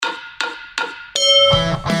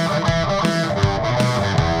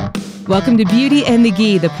Welcome to Beauty and the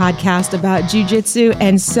Gi, the podcast about jujitsu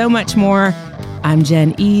and so much more. I'm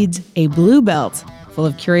Jen Eads, a blue belt full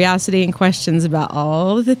of curiosity and questions about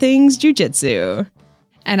all of the things jujitsu.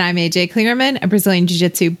 And I'm AJ Klingerman, a Brazilian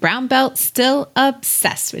jiu-jitsu brown belt, still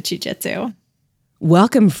obsessed with jiu-jitsu.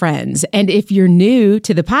 Welcome, friends. And if you're new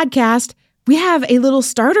to the podcast, we have a little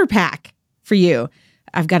starter pack for you.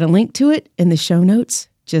 I've got a link to it in the show notes.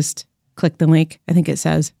 Just click the link. I think it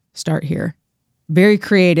says start here. Very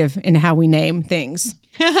creative in how we name things.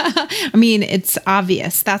 I mean, it's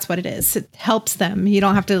obvious. That's what it is. It helps them. You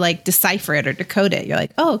don't have to decipher it or decode it. You're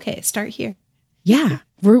like, oh, okay, start here. Yeah,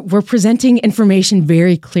 we're presenting information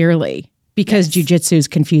very clearly because jiu-jitsu is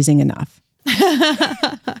confusing enough.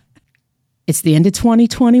 It's the end of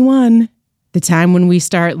 2021, the time when we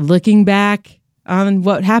start looking back on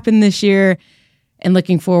what happened this year and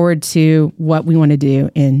looking forward to what we want to do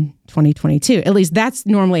in 2022. At least that's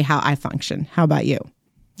normally how I function. How about you?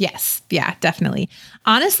 Yes. Yeah, definitely.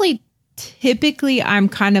 Honestly, typically I'm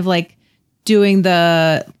kind of doing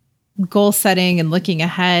the goal setting and looking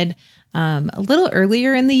ahead a little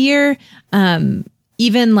earlier in the year.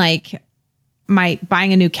 Even my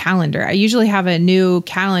buying a new calendar. I usually have a new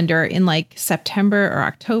calendar in September or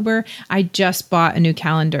October. I just bought a new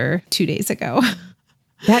calendar 2 days ago.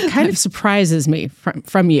 That kind of surprises me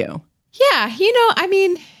from you. Yeah.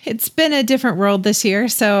 It's been a different world this year.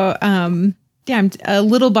 So, I'm a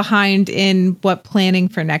little behind in what planning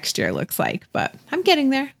for next year looks like, but I'm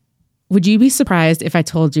getting there. Would you be surprised if I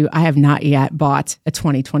told you I have not yet bought a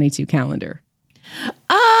 2022 calendar?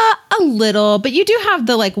 A little, but you do have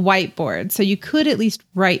the whiteboard, so you could at least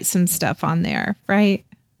write some stuff on there, right?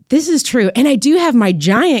 This is true. And I do have my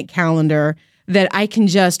giant calendar that I can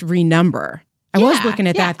just renumber. I was looking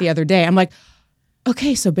at that the other day. I'm like,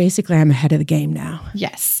 okay, so basically I'm ahead of the game now.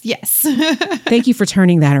 Yes. Thank you for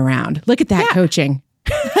turning that around. Look at that coaching.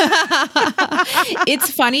 It's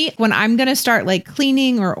funny when I'm going to start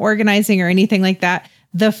cleaning or organizing or anything like that.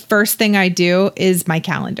 The first thing I do is my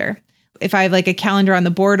calendar. If I have a calendar on the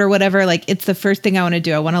board or whatever, it's the first thing I want to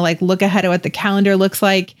do. I want to look ahead at what the calendar looks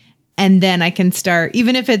like. And then I can start,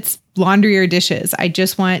 even if it's laundry or dishes, I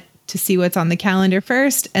just want to see what's on the calendar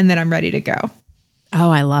first. And then I'm ready to go. Oh,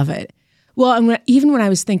 I love it. Well, even when I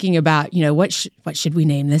was thinking about, what should we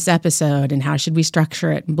name this episode and how should we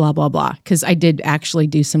structure it and blah, blah, blah, because I did actually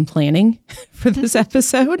do some planning for this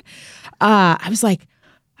episode. I was like,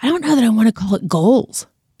 I don't know that I want to call it goals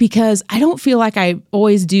because I don't feel like I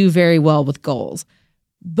always do very well with goals.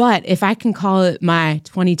 But if I can call it my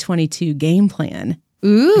 2022 game plan,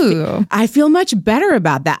 ooh, I feel much better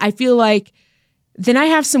about that. I feel like then I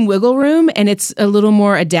have some wiggle room and it's a little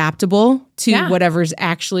more adaptable to whatever's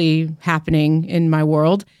actually happening in my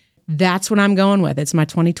world. That's what I'm going with. It's my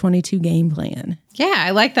 2022 game plan. Yeah,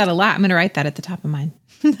 I like that a lot. I'm going to write that at the top of mine.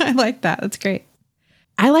 I like that. That's great.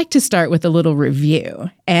 I like to start with a little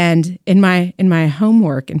review. And in my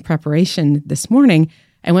homework and preparation this morning,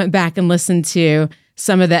 I went back and listened to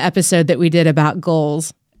some of the episode that we did about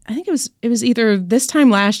goals. I think it was either this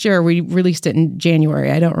time last year or we released it in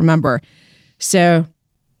January. I don't remember. So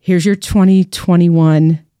here's your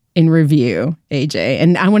 2021 in review, AJ.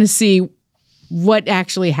 And I want to see what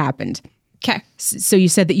actually happened. Okay. So you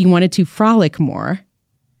said that you wanted to frolic more.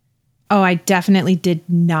 Oh, I definitely did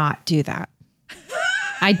not do that.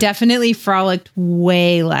 I definitely frolicked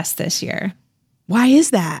way less this year. Why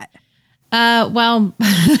is that? Well,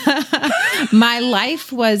 my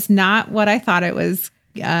life was not what I thought it was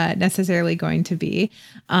necessarily going to be.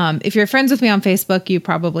 If you're friends with me on Facebook, you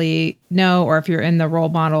probably know, or if you're in the role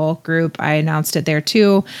model group, I announced it there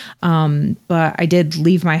too. But I did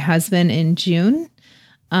leave my husband in June.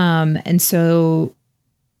 And so,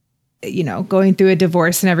 going through a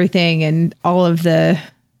divorce and everything and all of the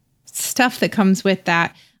stuff that comes with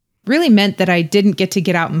that really meant that I didn't get to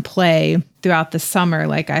get out and play throughout the summer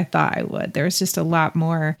like I thought I would. There was just a lot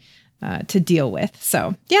more to deal with.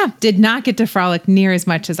 So did not get to frolic near as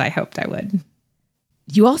much as I hoped I would.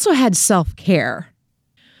 You also had self-care.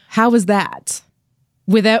 How was that?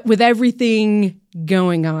 With everything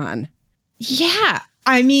going on? Yeah.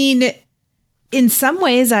 I mean, in some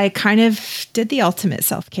ways I kind of did the ultimate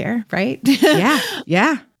self-care, right?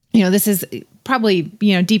 Yeah. This is probably,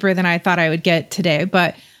 deeper than I thought I would get today,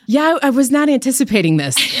 but yeah, I was not anticipating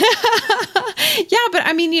this. Yeah, but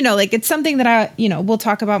I mean, it's something that we'll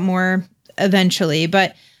talk about more eventually,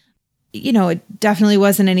 but it definitely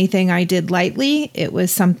wasn't anything I did lightly. It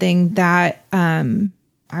was something that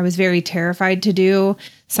I was very terrified to do,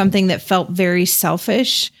 something that felt very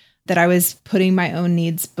selfish, that I was putting my own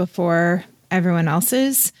needs before everyone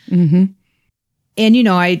else's. Mm-hmm. And,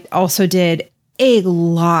 I also did a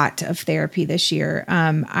lot of therapy this year.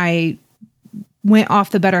 I went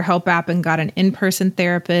off the BetterHelp app and got an in-person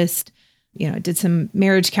therapist. Did some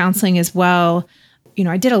marriage counseling as well.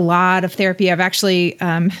 I did a lot of therapy. I've actually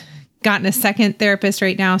gotten a second therapist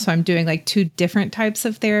right now. So I'm doing like 2 different types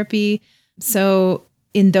of therapy. So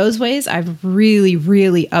in those ways, I've really,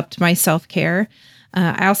 really upped my self-care.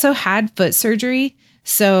 I also had foot surgery.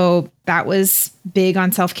 So that was big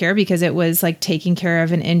on self-care because it was like taking care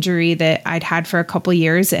of an injury that I'd had for a couple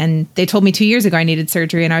years. And they told me 2 years ago I needed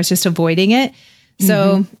surgery and I was just avoiding it.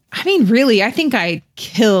 So, I mean, really, I think I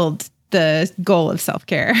killed the goal of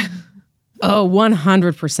self-care. Oh,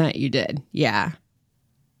 100% you did. Yeah.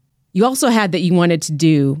 You also had that you wanted to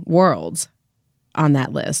do Worlds on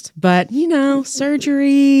that list, but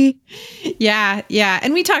surgery. Yeah.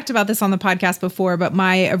 And we talked about this on the podcast before, but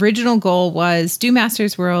my original goal was do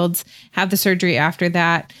Masters Worlds, have the surgery after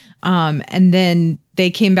that. And then they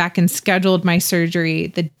came back and scheduled my surgery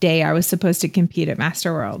the day I was supposed to compete at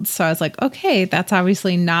Master Worlds. So I was like, okay, that's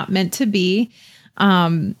obviously not meant to be.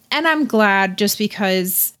 And I'm glad just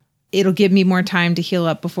because it'll give me more time to heal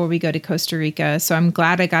up before we go to Costa Rica. So I'm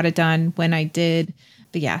glad I got it done when I did.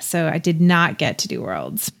 But yeah, so I did not get to do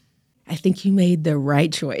Worlds. I think you made the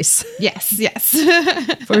right choice. Yes.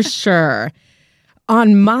 For sure.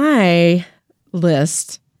 On my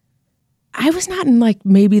list, I was not in like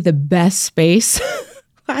maybe the best space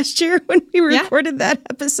last year when we recorded that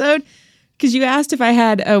episode, because you asked if I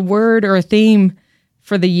had a word or a theme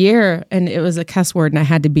for the year, and it was a cuss word and I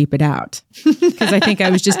had to beep it out because I think I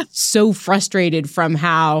was just so frustrated from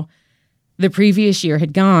how the previous year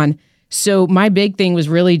had gone. So my big thing was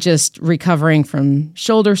really just recovering from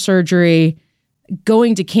shoulder surgery.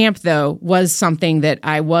 Going to camp, though, was something that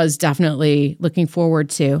I was definitely looking forward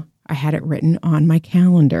to. I had it written on my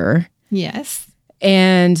calendar. Yes.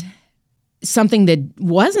 And something that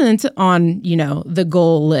wasn't on, the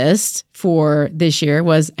goal list for this year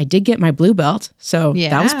was I did get my blue belt. So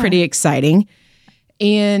that was pretty exciting.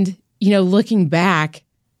 And, looking back,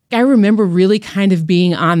 I remember really kind of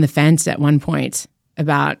being on the fence at one point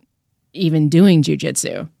about even doing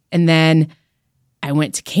jiu-jitsu. And then I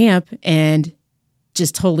went to camp and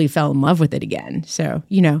just totally fell in love with it again. So,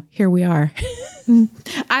 here we are.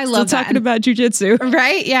 I love Still talking about jiu-jitsu.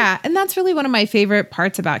 Right? Yeah. And that's really one of my favorite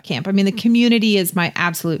parts about camp. I mean, the community is my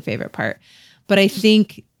absolute favorite part. But I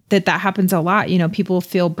think that happens a lot. People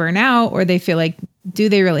feel burnout, or they feel like, do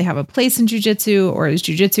they really have a place in jiu-jitsu, or is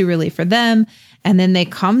jiu-jitsu really for them? And then they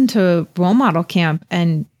come to Role Model Camp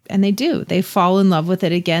and they do. They fall in love with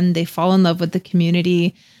it again. They fall in love with the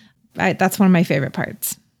community. That's one of my favorite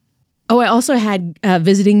parts. Oh, I also had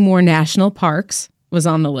visiting more national parks was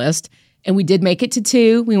on the list. And we did make it to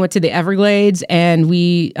 2. We went to the Everglades, and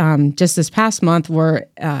we just this past month were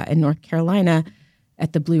in North Carolina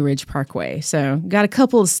at the Blue Ridge Parkway. So got a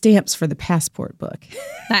couple of stamps for the passport book.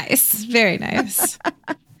 Nice. Very nice.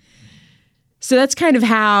 So that's kind of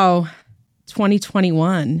how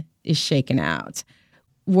 2021 is shaken out.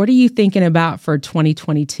 What are you thinking about for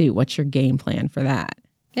 2022? What's your game plan for that?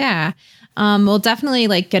 Yeah. Well, definitely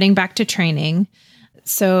like getting back to training.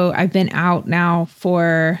 So I've been out now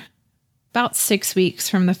for about 6 weeks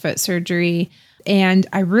from the foot surgery, and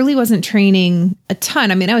I really wasn't training a ton.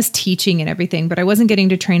 I mean, I was teaching and everything, but I wasn't getting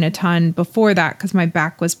to train a ton before that because my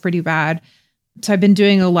back was pretty bad. So I've been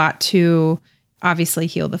doing a lot to obviously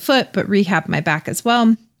heal the foot, but rehab my back as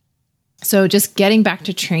well. So just getting back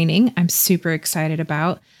to training, I'm super excited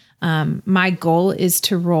about. My goal is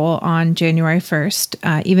to roll on January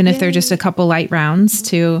 1st, even if they're just a couple light rounds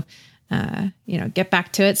to, get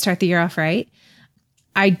back to it, start the year off right.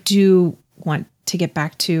 I do want to get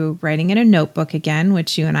back to writing in a notebook again,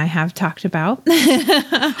 which you and I have talked about.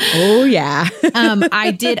 Oh, yeah.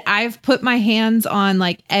 I've put my hands on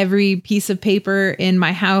like every piece of paper in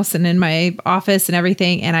my house and in my office and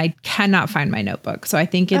everything, and I cannot find my notebook. So I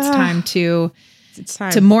think it's time to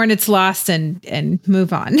mourn its loss and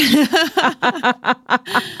move on.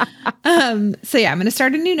 So yeah, I'm going to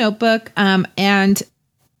start a new notebook and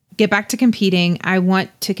get back to competing. I want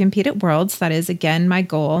to compete at Worlds. That is, again, my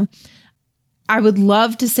goal. I would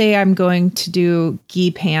love to say I'm going to do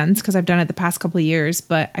gi pans because I've done it the past couple of years,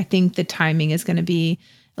 but I think the timing is going to be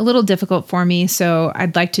a little difficult for me. So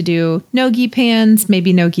I'd like to do no gi pans,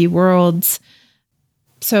 maybe no gi Worlds.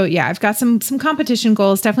 So yeah, I've got some competition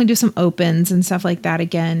goals, definitely do some opens and stuff like that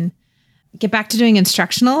again. Get back to doing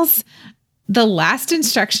instructionals. The last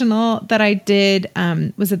instructional that I did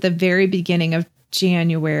was at the very beginning of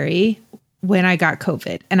January when I got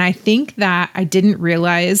COVID. And I think that I didn't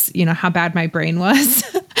realize, how bad my brain was.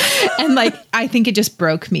 And I think it just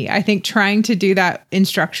broke me. I think trying to do that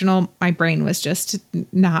instructional, my brain was just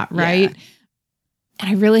not right. Yeah. And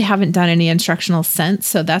I really haven't done any instructional since.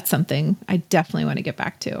 So that's something I definitely want to get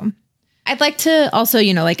back to. I'd like to also,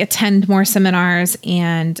 attend more seminars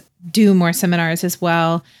and do more seminars as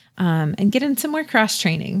well, and get in some more cross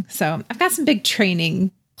training. So I've got some big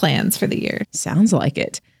training plans for the year. Sounds like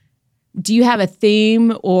it. Do you have a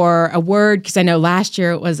theme or a word? Because I know last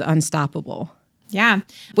year it was unstoppable. Yeah,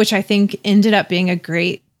 which I think ended up being a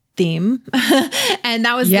great theme. And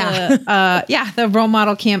that was the role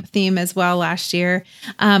model camp theme as well last year.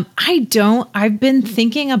 I've been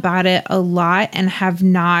thinking about it a lot and have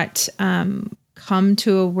not come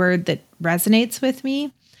to a word that resonates with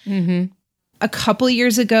me. Mm-hmm. A couple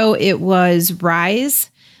years ago, it was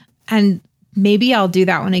rise. And maybe I'll do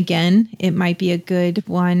that one again. It might be a good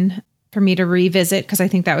one for me to revisit because I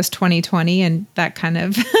think that was 2020 and that kind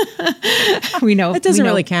of, that doesn't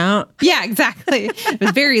really count. Yeah, exactly.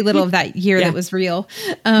 There's very little of that year that was real.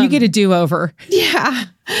 You get a do-over. Yeah.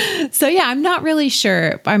 So I'm not really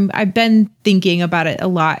sure. I've been thinking about it a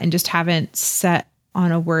lot and just haven't set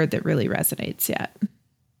on a word that really resonates yet.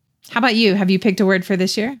 How about you? Have you picked a word for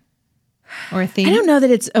this year or a theme? I don't know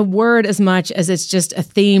that it's a word as much as it's just a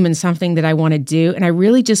theme and something that I want to do. And I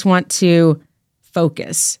really just want to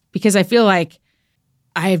focus because I feel like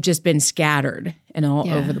I have just been scattered and all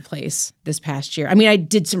over the place this past year. I mean, I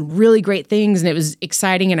did some really great things and it was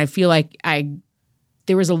exciting. And I feel like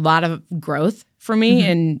there was a lot of growth for me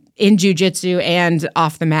in jiu-jitsu and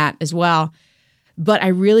off the mat as well. But I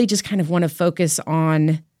really just kind of want to focus on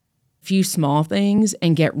a few small things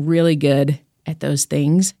and get really good at those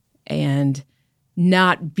things and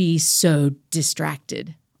not be so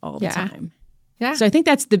distracted all the time. Yeah. So I think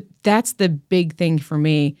that's the big thing for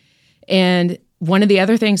me. And one of the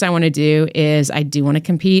other things I want to do is I do want to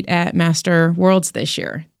compete at Master Worlds this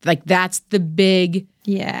year. Like that's the big,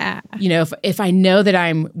 if I know that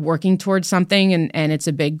I'm working towards something and it's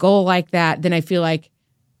a big goal like that, then I feel like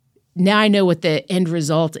now I know what the end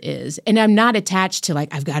result is. And I'm not attached to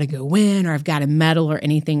like, I've got to go win or I've got a medal or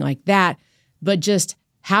anything like that, but just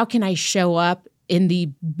how can I show up in the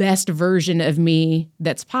best version of me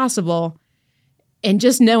that's possible? And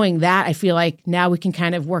just knowing that, I feel like now we can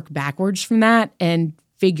kind of work backwards from that and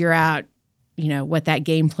figure out, what that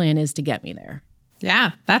game plan is to get me there.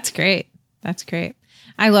 Yeah, that's great. That's great.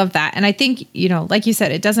 I love that. And I think, like you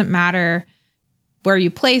said, it doesn't matter where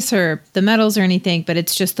you place or the medals or anything, but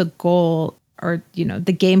it's just the goal or,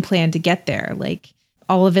 the game plan to get there, like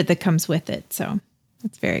all of it that comes with it. So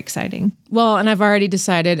it's very exciting. Well, and I've already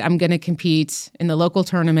decided I'm going to compete in the local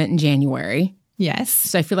tournament in January. Yes.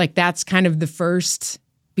 So I feel like that's kind of the first,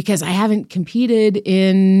 because I haven't competed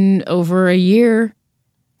in over a year.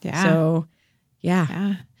 Yeah. So,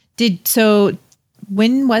 yeah. So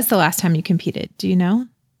when was the last time you competed? Do you know?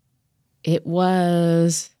 It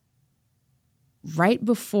was right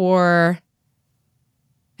before,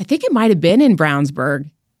 I think it might have been in Brownsburg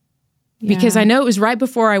because I know it was right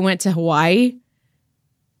before I went to Hawaii.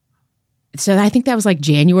 So I think that was like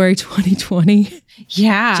January 2020.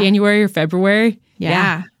 Yeah. January or February.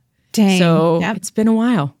 Yeah. Dang. So it's been a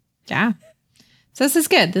while. Yeah. So this is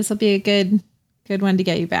good. This will be a good one to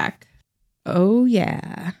get you back. Oh,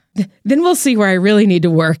 yeah. Then we'll see where I really need to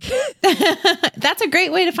work. That's a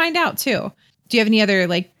great way to find out, too. Do you have any other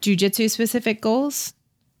like jiu-jitsu specific goals?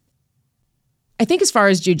 I think as far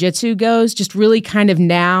as jiu-jitsu goes, just really kind of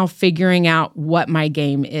now figuring out what my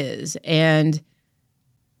game is and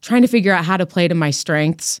trying to figure out how to play to my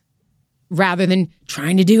strengths rather than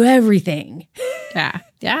trying to do everything. Yeah.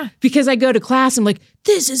 Yeah. Because I go to class, I'm like,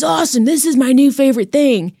 this is awesome. This is my new favorite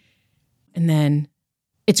thing. And then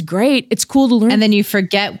it's great. It's cool to learn. And then you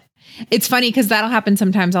forget. It's funny because that'll happen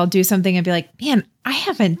sometimes. I'll do something and be like, man, I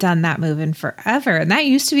haven't done that move in forever. And that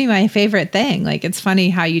used to be my favorite thing. Like, it's funny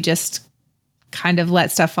how you just kind of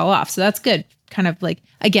let stuff fall off. So that's good. Kind of like,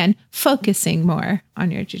 again, focusing more on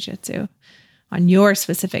your jiu-jitsu. On your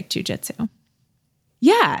specific jiu-jitsu.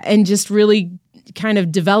 Yeah. And just really kind of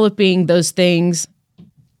developing those things,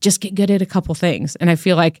 just get good at a couple things. And I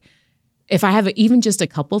feel like if I have even just a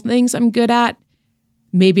couple things I'm good at,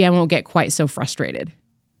 maybe I won't get quite so frustrated.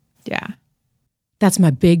 Yeah. That's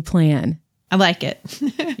my big plan. I like it.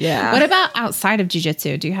 Yeah. What about outside of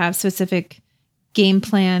jiu-jitsu? Do you have specific game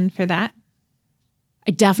plan for that?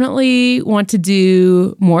 I definitely want to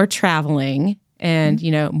do more traveling. And,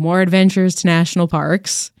 more adventures to national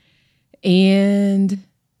parks. And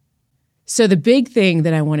so the big thing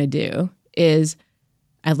that I want to do is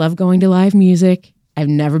I love going to live music. I've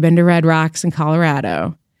never been to Red Rocks in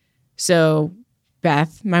Colorado. So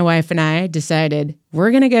Beth, my wife, and I decided we're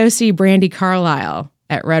going to go see Brandi Carlile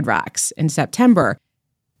at Red Rocks in September.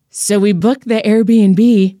 So we booked the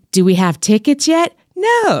Airbnb. Do we have tickets yet?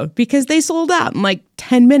 No, because they sold out in like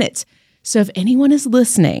 10 minutes. So if anyone is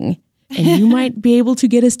listening and you might be able to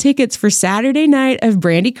get us tickets for Saturday night of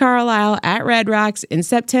Brandi Carlile at Red Rocks in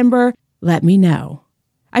September, let me know.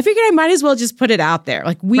 I figured I might as well just put it out there.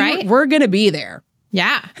 Like we're going to be there.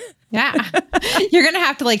 Yeah. Yeah. You're going to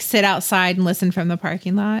have to like sit outside and listen from the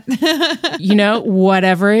parking lot.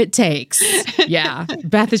 Whatever it takes. Yeah.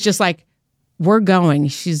 Beth is just like, we're going.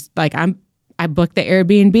 She's like, I booked the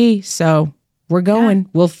Airbnb, so we're going. Yeah.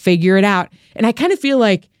 We'll figure it out. And I kind of feel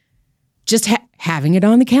like just having it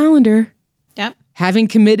on the calendar, yep, having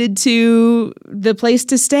committed to the place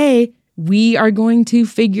to stay, we are going to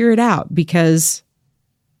figure it out because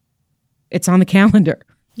it's on the calendar.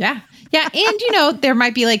 Yeah. Yeah. And, there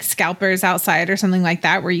might be like scalpers outside or something like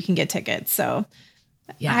that where you can get tickets. So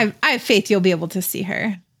yeah. I have faith you'll be able to see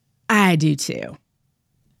her. I do too.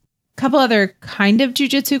 Couple other kind of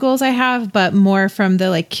jujitsu goals I have, but more from the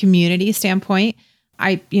like community standpoint.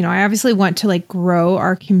 I obviously want to like grow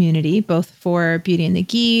our community, both for Beauty and the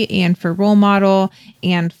Gi and for Role Model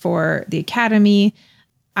and for the Academy.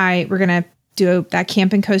 We're going to do that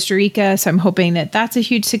camp in Costa Rica. So I'm hoping that that's a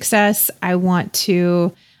huge success. I want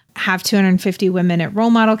to have 250 women at Role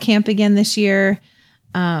Model Camp again this year.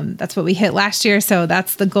 That's what we hit last year. So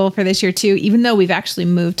that's the goal for this year too, even though we've actually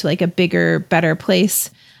moved to like a bigger, better place.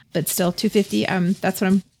 But still 250. That's what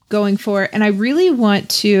I'm going for. And I really want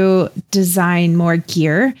to design more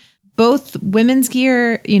gear, both women's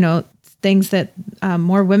gear, things that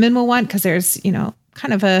more women will want because there's,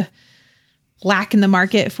 kind of a lack in the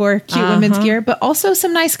market for cute women's gear, but also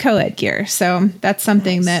some nice co-ed gear. So that's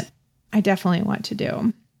something that I definitely want to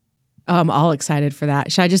do. Oh, I'm all excited for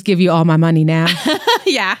that. Should I just give you all my money now?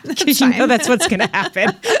 Yeah. Because that's what's going to happen.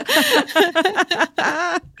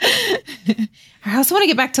 I also want to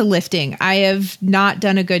get back to lifting. I have not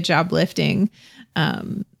done a good job lifting,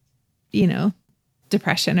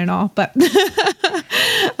 depression and all, but,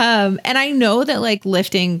 and I know that like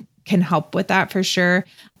lifting can help with that for sure.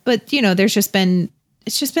 But, it's just been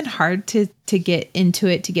hard to get into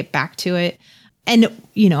it, to get back to it. And,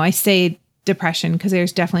 I say depression because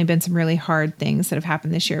there's definitely been some really hard things that have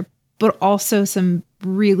happened this year, but also some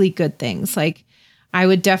really good things. Like I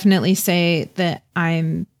would definitely say that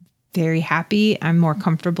I'm very happy. I'm more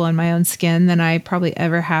comfortable in my own skin than I probably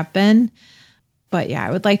ever have been. But yeah, I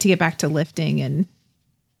would like to get back to lifting and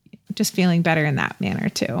just feeling better in that manner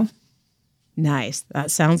too. Nice. That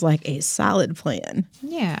sounds like a solid plan.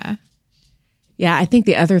 Yeah. Yeah. I think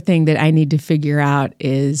the other thing that I need to figure out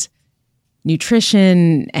is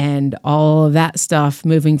nutrition and all of that stuff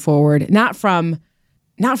moving forward, not from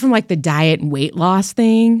like the diet and weight loss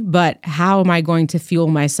thing, but how am I going to fuel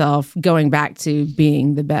myself going back to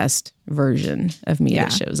being the best version of me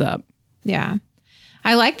that shows up? Yeah.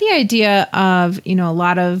 I like the idea of, a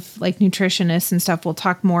lot of like nutritionists and stuff will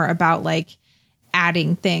talk more about like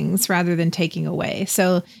adding things rather than taking away.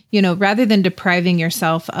 So, rather than depriving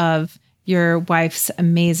yourself of your wife's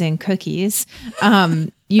amazing cookies,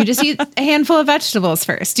 you just eat a handful of vegetables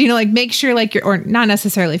first, like make sure like or not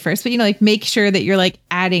necessarily first, but, like make sure that you're like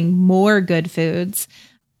adding more good foods.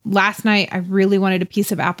 Last night, I really wanted a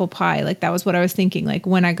piece of apple pie. Like that was what I was thinking, like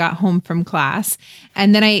when I got home from class,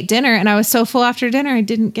 and then I ate dinner and I was so full after dinner, I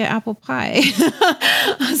didn't get apple pie.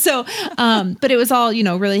 So, but it was all,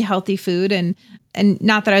 really healthy food and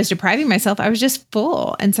not that I was depriving myself. I was just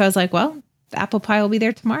full. And so I was like, well, the apple pie will be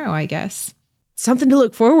there tomorrow, I guess. Something to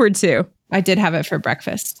look forward to. I did have it for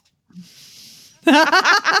breakfast.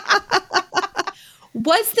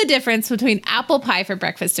 What's the difference between apple pie for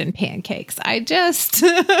breakfast and pancakes?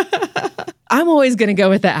 I'm always going to go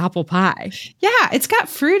with the apple pie. Yeah, it's got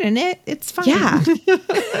fruit in it. It's fine. Yeah.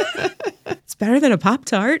 It's better than a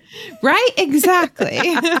Pop-Tart. Right? Exactly.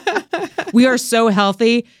 We are so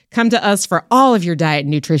healthy. Come to us for all of your diet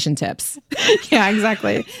and nutrition tips. Yeah,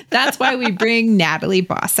 exactly. That's why we bring Natalie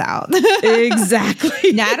Boss out.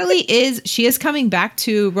 Exactly. Natalie is coming back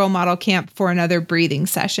to Role Model Camp for another breathing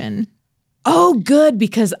session. Oh, good,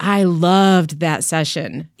 because I loved that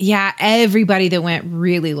session. Yeah, everybody that went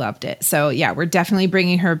really loved it. So yeah, we're definitely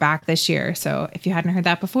bringing her back this year. So if you hadn't heard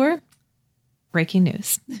that before, breaking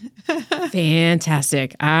news.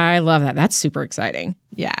 Fantastic. I love that. That's super exciting.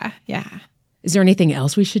 Yeah, yeah. Is there anything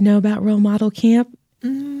else we should know about Role Model Camp?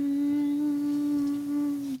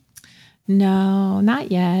 No,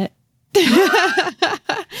 not yet.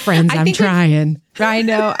 Friends, I'm trying. I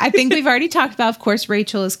know. I think we've already talked about, of course,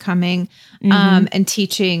 Rachel is coming and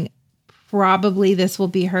teaching. Probably this will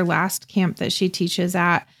be her last camp that she teaches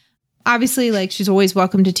at. Obviously, like she's always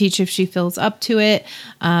welcome to teach if she feels up to it.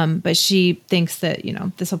 But she thinks that,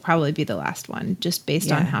 this will probably be the last one just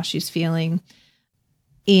based on how she's feeling.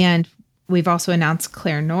 And We've also announced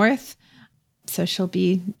Claire North. So she'll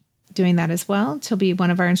be doing that as well. She'll be one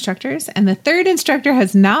of our instructors. And the third instructor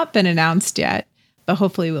has not been announced yet, but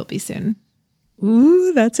hopefully will be soon.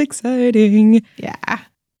 Ooh, that's exciting. Yeah.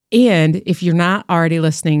 And if you're not already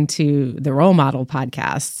listening to the Role Model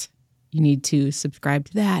podcast, you need to subscribe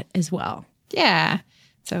to that as well. Yeah.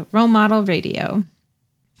 So Role Model Radio.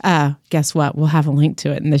 Guess what? We'll have a link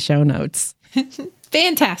to it in the show notes.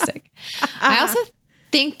 Fantastic. I also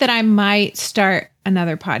think that I might start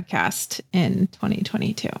another podcast in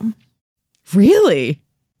 2022. Really?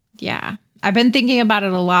 Yeah. I've been thinking about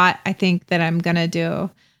it a lot. I think that I'm going to do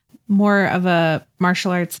more of a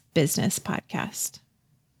martial arts business podcast.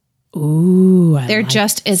 Ooh, there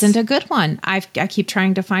just isn't a good one. I keep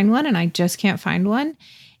trying to find one and I just can't find one.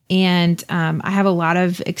 And I have a lot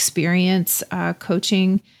of experience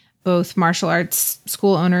coaching both martial arts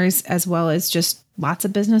school owners as well as just lots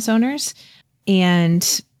of business owners.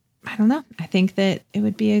 And I don't know. I think that it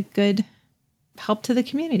would be a good help to the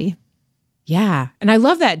community. Yeah. And I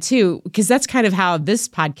love that too, because that's kind of how this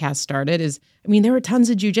podcast started there were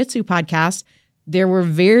tons of jiu-jitsu podcasts. There were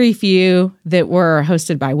very few that were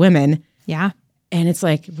hosted by women. Yeah. And it's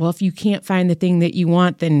like, well, if you can't find the thing that you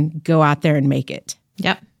want, then go out there and make it.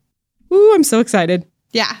 Yep. Ooh, I'm so excited.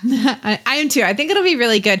 Yeah, I am too. I think it'll be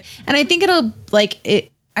really good. And I think it'll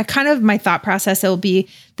my thought process, it'll be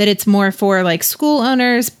that it's more for like school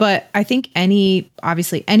owners, but I think any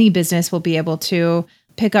business will be able to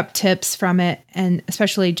pick up tips from it, and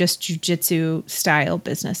especially just jiu-jitsu style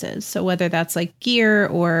businesses. So whether that's like gear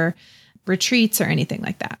or retreats or anything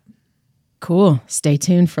like that. Cool. Stay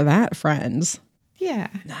tuned for that, friends. Yeah.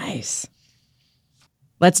 Nice.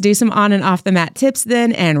 Let's do some on and off the mat tips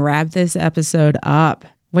then and wrap this episode up.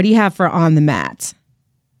 What do you have for on the mat?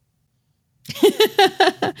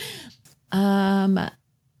 I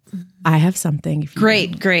have something.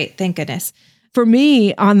 Great. Thank goodness. For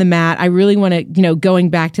me, on the mat, I really want to, going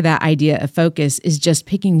back to that idea of focus is just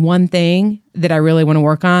picking one thing that I really want to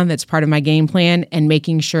work on that's part of my game plan and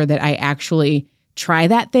making sure that I actually try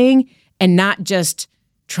that thing and not just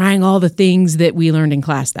trying all the things that we learned in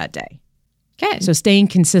class that day. Good. So staying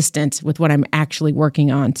consistent with what I'm actually working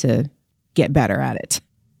on to get better at it.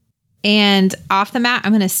 And off the mat,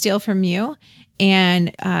 I'm going to steal from you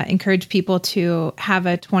and encourage people to have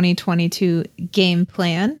a 2022 game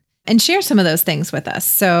plan and share some of those things with us.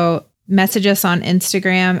 So message us on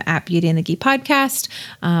Instagram at Beauty and the Gi Podcast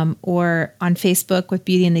or on Facebook with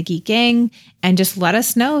Beauty and the Gi Gang, and just let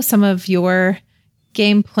us know some of your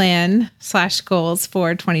game plan / goals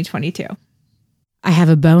for 2022. I have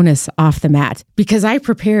a bonus off the mat because I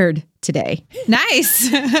prepared today.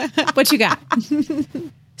 Nice. What you got?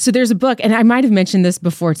 So there's a book, and I might have mentioned this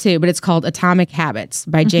before too, but it's called Atomic Habits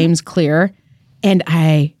by James Clear, and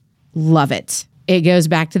I love it. It goes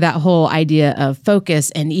back to that whole idea of focus,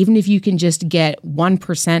 and even if you can just get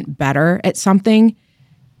 1% better at something,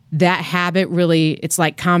 that habit really, it's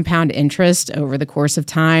like compound interest over the course of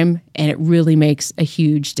time, and it really makes a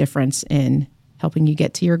huge difference in helping you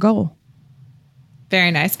get to your goal.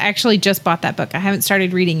 Very nice. I actually just bought that book. I haven't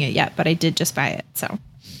started reading it yet, but I did just buy it. So,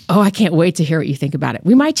 I can't wait to hear what you think about it.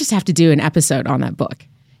 We might just have to do an episode on that book.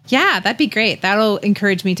 Yeah, that'd be great. That'll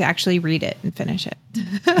encourage me to actually read it and finish it.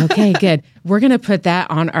 Okay, good. We're going to put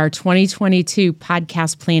that on our 2022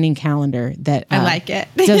 podcast planning calendar that I like it.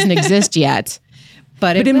 Doesn't exist yet.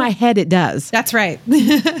 But in my head, it does. That's right.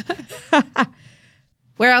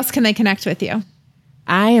 Where else can they connect with you?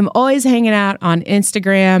 I am always hanging out on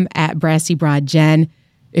Instagram at BrassyBroadJen.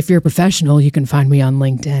 If you're a professional, you can find me on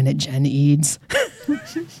LinkedIn at Jen Eads.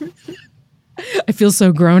 I feel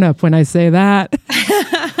so grown up when I say that.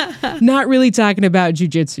 Not really talking about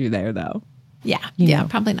jiu-jitsu there, though. Yeah,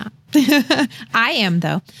 probably not. I am,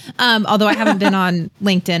 though. Although I haven't been on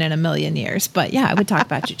LinkedIn in a million years. But yeah, I would talk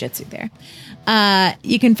about jiu-jitsu there.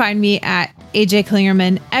 You can find me at AJ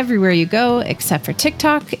Klingerman everywhere you go, except for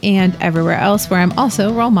TikTok and everywhere else where I'm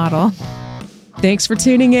also Role Model. Thanks for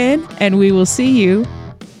tuning in, and we will see you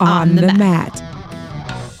on the mat.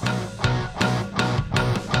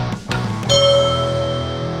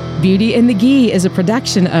 Beauty and the Gi is a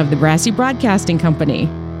production of the Brassy Broadcasting Company.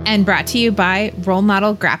 And brought to you by Role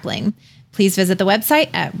Model Grappling. Please visit the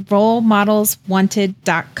website at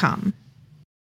rolemodelswanted.com.